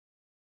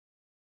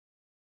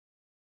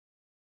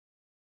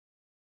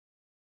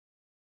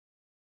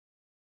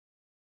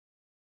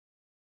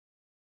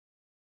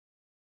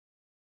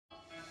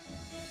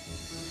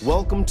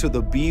Welcome to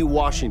the Be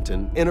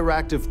Washington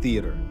Interactive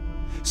Theater.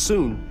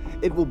 Soon,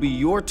 it will be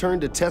your turn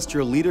to test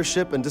your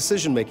leadership and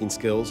decision-making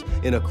skills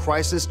in a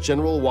crisis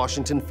General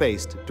Washington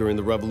faced during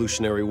the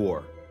Revolutionary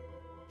War.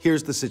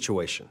 Here's the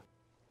situation.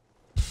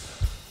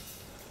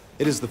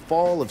 It is the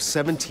fall of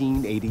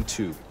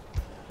 1782.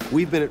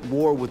 We've been at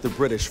war with the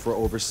British for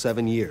over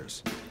 7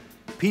 years.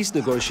 Peace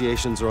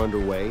negotiations are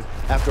underway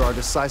after our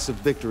decisive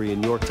victory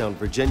in Yorktown,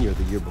 Virginia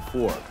the year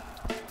before.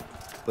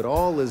 But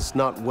all is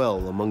not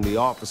well among the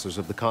officers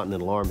of the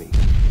Continental Army.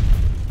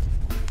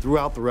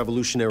 Throughout the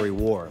Revolutionary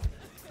War,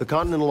 the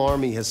Continental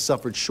Army has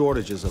suffered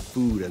shortages of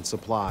food and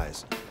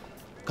supplies.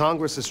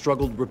 Congress has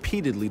struggled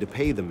repeatedly to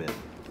pay the men.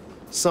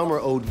 Some are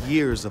owed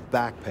years of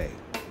back pay.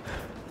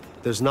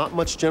 There's not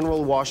much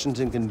General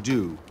Washington can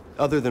do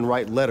other than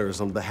write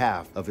letters on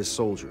behalf of his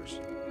soldiers.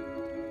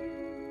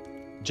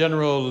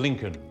 General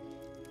Lincoln,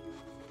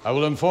 I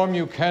will inform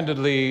you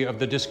candidly of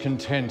the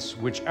discontents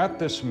which at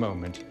this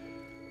moment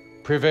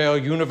prevail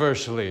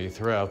universally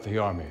throughout the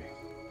Army.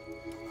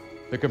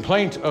 The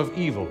complaint of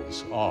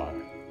evils are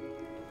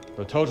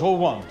the total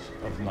want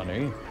of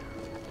money,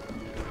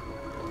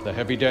 the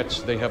heavy debts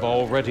they have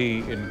already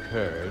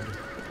incurred,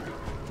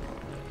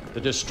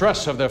 the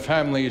distress of their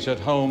families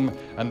at home,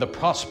 and the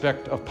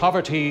prospect of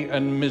poverty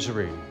and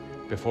misery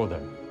before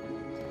them.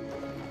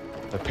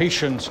 The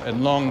patience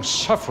and long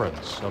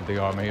sufferance of the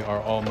Army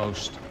are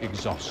almost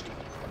exhausted.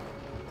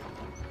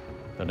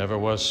 There never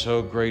was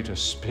so great a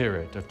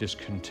spirit of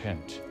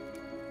discontent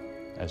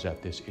as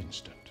at this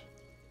instant.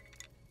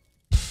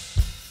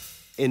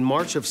 In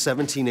March of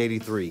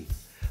 1783,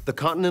 the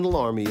Continental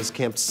Army is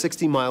camped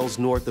 60 miles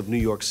north of New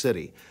York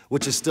City,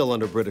 which is still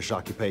under British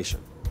occupation.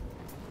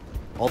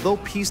 Although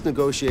peace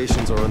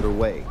negotiations are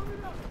underway,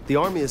 the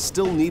Army is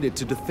still needed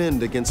to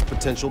defend against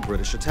potential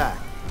British attack.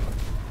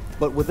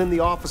 But within the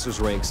officers'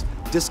 ranks,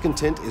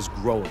 discontent is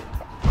growing.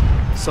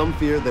 Some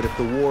fear that if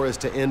the war is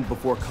to end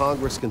before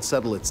Congress can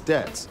settle its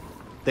debts,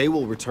 they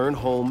will return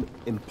home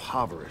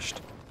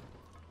impoverished.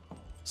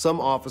 Some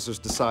officers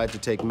decide to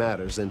take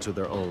matters into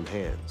their own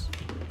hands.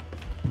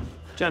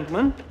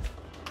 Gentlemen,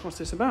 what's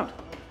this about?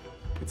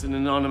 It's an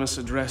anonymous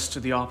address to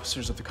the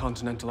officers of the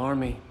Continental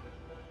Army.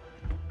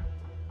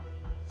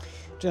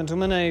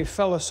 Gentlemen, a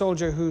fellow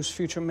soldier whose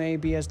future may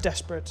be as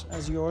desperate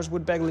as yours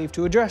would beg leave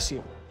to address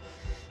you.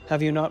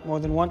 Have you not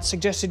more than once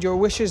suggested your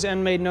wishes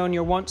and made known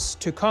your wants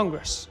to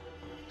Congress?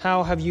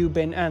 How have you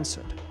been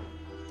answered?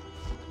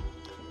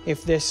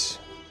 If this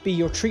be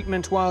your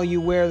treatment while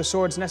you wear the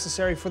swords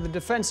necessary for the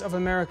defense of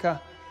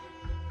America,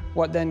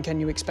 what then can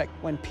you expect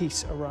when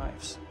peace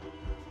arrives?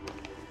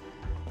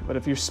 But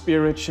if your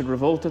spirit should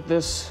revolt at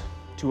this,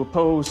 to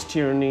oppose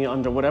tyranny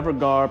under whatever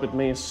garb it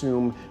may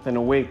assume, then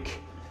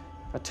awake,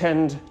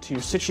 attend to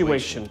your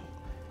situation.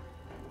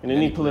 In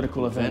any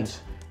political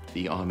event,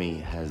 the Army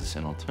has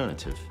an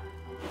alternative.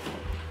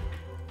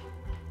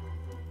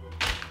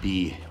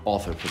 The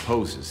author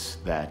proposes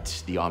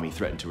that the Army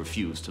threaten to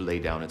refuse to lay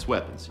down its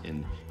weapons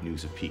in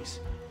news of peace,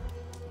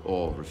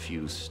 or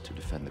refuse to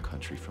defend the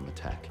country from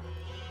attack.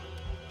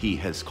 He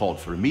has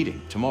called for a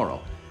meeting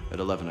tomorrow at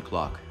 11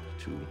 o'clock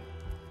to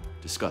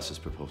discuss his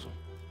proposal.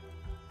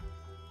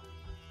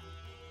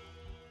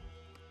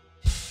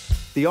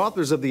 The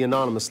authors of the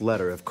anonymous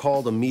letter have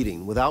called a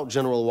meeting without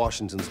General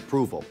Washington's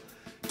approval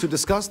to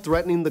discuss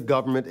threatening the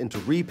government into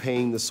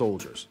repaying the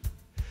soldiers.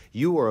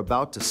 You are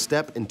about to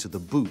step into the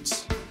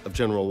boots of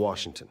General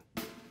Washington.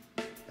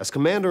 As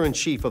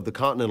Commander-in-Chief of the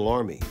Continental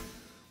Army,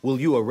 will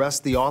you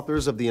arrest the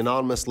authors of the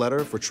anonymous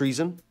letter for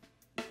treason?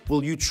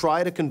 Will you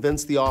try to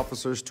convince the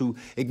officers to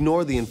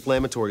ignore the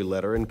inflammatory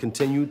letter and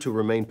continue to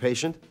remain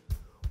patient?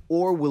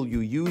 Or will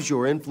you use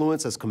your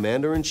influence as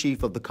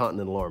Commander-in-Chief of the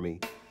Continental Army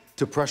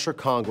to pressure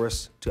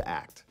Congress to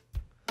act?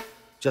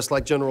 Just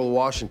like General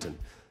Washington,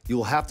 you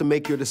will have to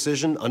make your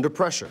decision under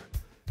pressure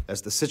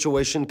as the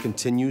situation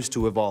continues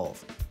to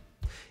evolve.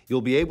 You'll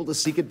be able to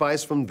seek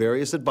advice from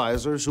various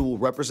advisors who will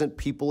represent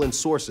people and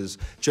sources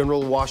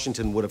General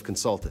Washington would have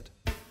consulted.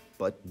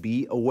 But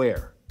be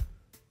aware,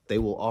 they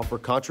will offer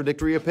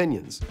contradictory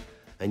opinions,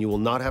 and you will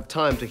not have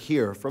time to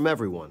hear from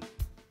everyone.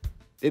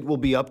 It will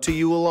be up to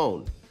you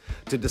alone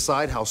to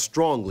decide how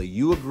strongly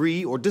you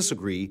agree or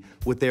disagree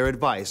with their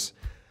advice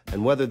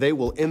and whether they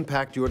will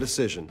impact your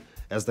decision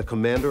as the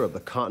commander of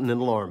the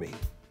Continental Army.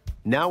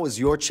 Now is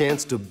your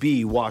chance to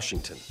be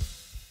Washington.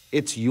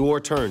 It's your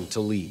turn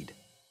to lead.